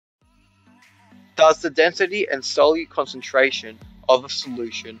Does the density and solute concentration of a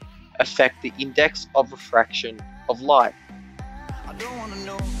solution affect the index of refraction of light?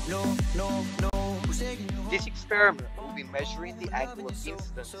 This experiment will be measuring the angle of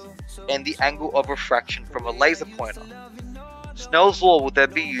incidence and the angle of refraction from a laser pointer. Snell's law will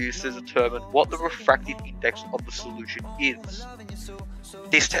then be used to determine what the refractive index of the solution is.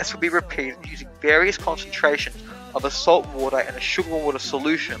 This test will be repeated using various concentrations of a salt water and a sugar water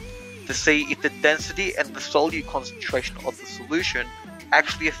solution to see if the density and the solute concentration of the solution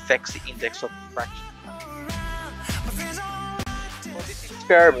actually affects the index of refraction. For this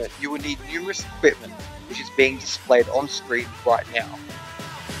experiment, you will need numerous equipment, which is being displayed on screen right now.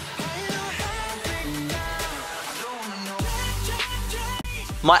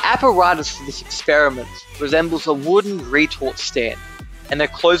 My apparatus for this experiment resembles a wooden retort stand, and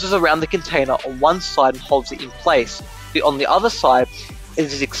it closes around the container on one side and holds it in place. On the other side, it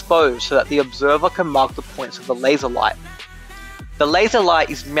is exposed so that the observer can mark the points of the laser light. The laser light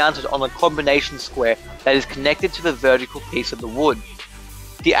is mounted on a combination square that is connected to the vertical piece of the wood.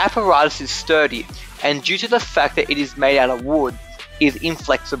 The apparatus is sturdy, and due to the fact that it is made out of wood, it is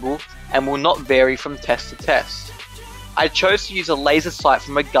inflexible and will not vary from test to test. I chose to use a laser sight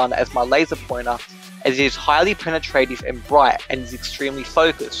from a gun as my laser pointer, as it is highly penetrative and bright and is extremely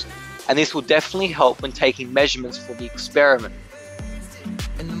focused, and this will definitely help when taking measurements for the experiment.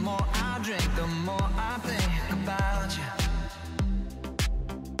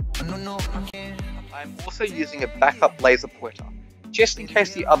 I am also using a backup laser pointer, just in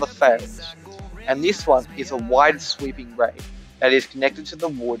case the other fails, and this one is a wide sweeping ray that is connected to the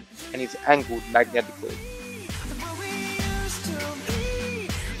wood and is angled magnetically.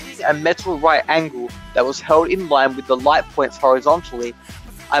 Using a metal right angle that was held in line with the light points horizontally,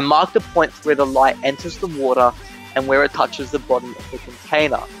 I marked the points where the light enters the water and where it touches the bottom of the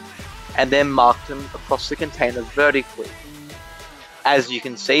container, and then marked them across the container vertically. As you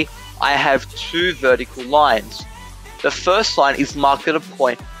can see, I have two vertical lines. The first line is marked at a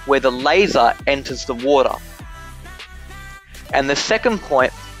point where the laser enters the water, and the second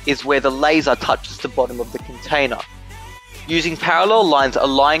point is where the laser touches the bottom of the container. Using parallel lines, a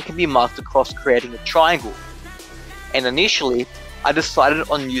line can be marked across, creating a triangle, and initially I decided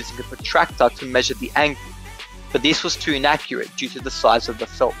on using a protractor to measure the angle, but this was too inaccurate due to the size of the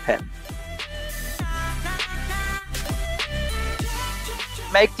felt pen.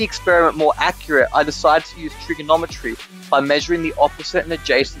 To make the experiment more accurate, I decided to use trigonometry by measuring the opposite and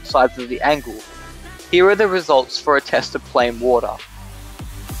adjacent sides of the angle. Here are the results for a test of plain water.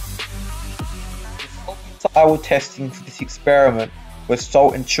 The solutes I was testing for this experiment were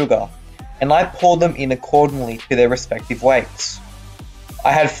salt and sugar, and I poured them in accordingly to their respective weights.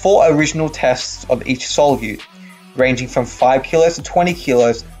 I had 4 original tests of each solute, ranging from 5 kilos to 20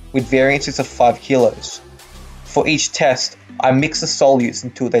 kilos with variances of 5 kilos. For each test, I mixed the solutes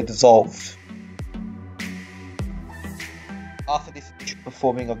until they dissolved. After this initial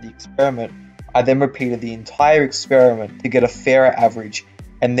performing of the experiment, I then repeated the entire experiment to get a fairer average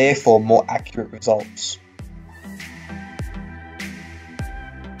and therefore more accurate results.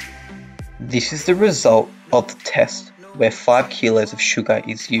 This is the result of the test where 5 kilos of sugar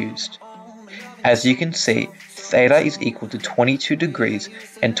is used. As you can see, theta is equal to 22 degrees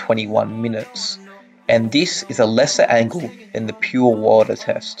and 21 minutes, and this is a lesser angle than the pure water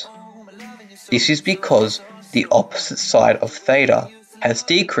test. This is because the opposite side of theta has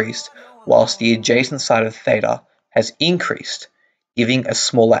decreased whilst the adjacent side of theta has increased, giving a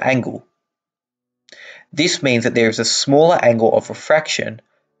smaller angle. This means that there is a smaller angle of refraction,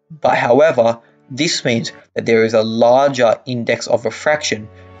 but however, this means that there is a larger index of refraction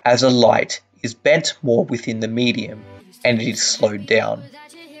as the light is bent more within the medium and it is slowed down.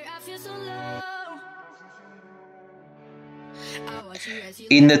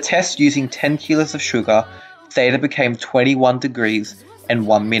 In the test using 10 kilos of sugar, theta became 21 degrees and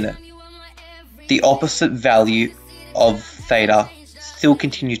 1 minute. The opposite value of theta still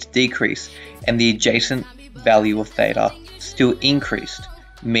continued to decrease, and the adjacent value of theta still increased,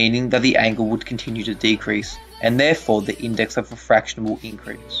 meaning that the angle would continue to decrease, and therefore the index of refraction will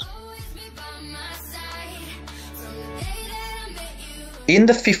increase. In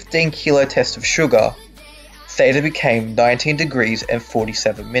the 15 kilo test of sugar, theta became 19 degrees and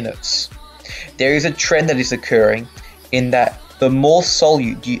 47 minutes. There is a trend that is occurring in that the more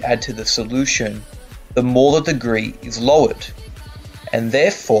solute you add to the solution, the more the degree is lowered, and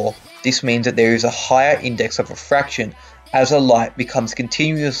therefore this means that there is a higher index of refraction as the light becomes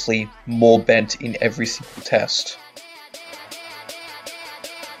continuously more bent in every single test.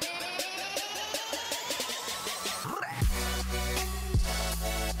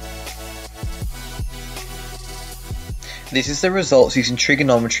 This is the results using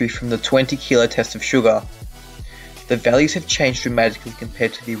trigonometry from the 20 kilo test of sugar. The values have changed dramatically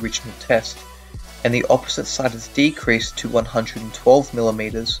compared to the original test, and the opposite side has decreased to 112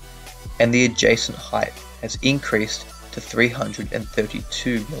 millimeters, and the adjacent height has increased to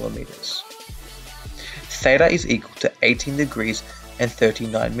 332 millimeters. Theta is equal to 18 degrees and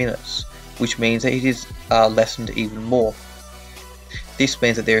 39 minutes, which means that it is lessened even more. This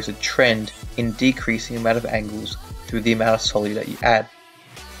means that there is a trend in decreasing the amount of angles through the amount of solute that you add.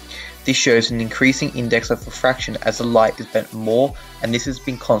 This shows an increasing index of refraction as the light is bent more, and this has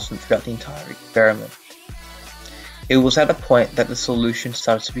been constant throughout the entire experiment. It was at a point that the solution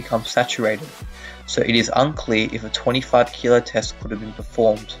started to become saturated, so it is unclear if a 25 kilo test could have been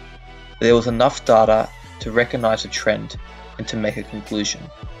performed, but there was enough data to recognize a trend and to make a conclusion.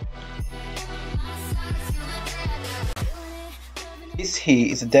 This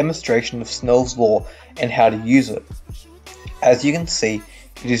here is a demonstration of Snell's law and how to use it. As you can see,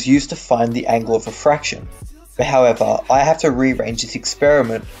 it is used to find the angle of refraction, but however, I have to rearrange this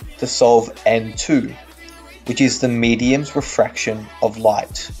experiment to solve N2, which is the medium's refraction of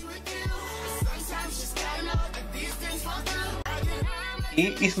light.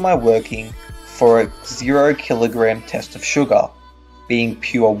 Here is my working for a 0 kilogram test of sugar, being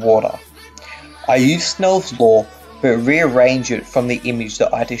pure water. I use Snell's law but rearrange it from the image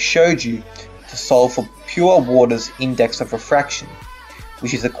that I just showed you to solve for pure water's index of refraction,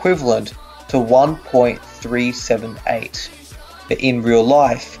 which is equivalent to 1.378, but in real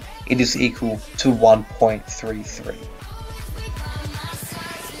life it is equal to 1.33.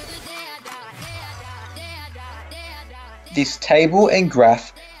 This table and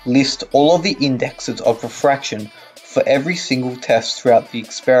graph list all of the indexes of refraction for every single test throughout the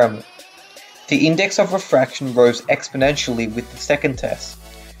experiment. The index of refraction rose exponentially with the second test,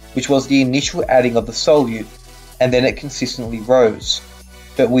 which was the initial adding of the solute, and then it consistently rose,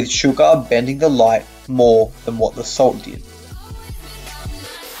 but with sugar bending the light more than what the salt did.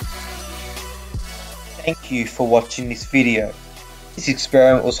 Thank you for watching this video. This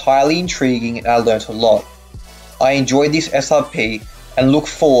experiment was highly intriguing and I learnt a lot. I enjoyed this SRP and look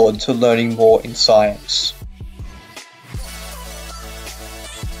forward to learning more in science.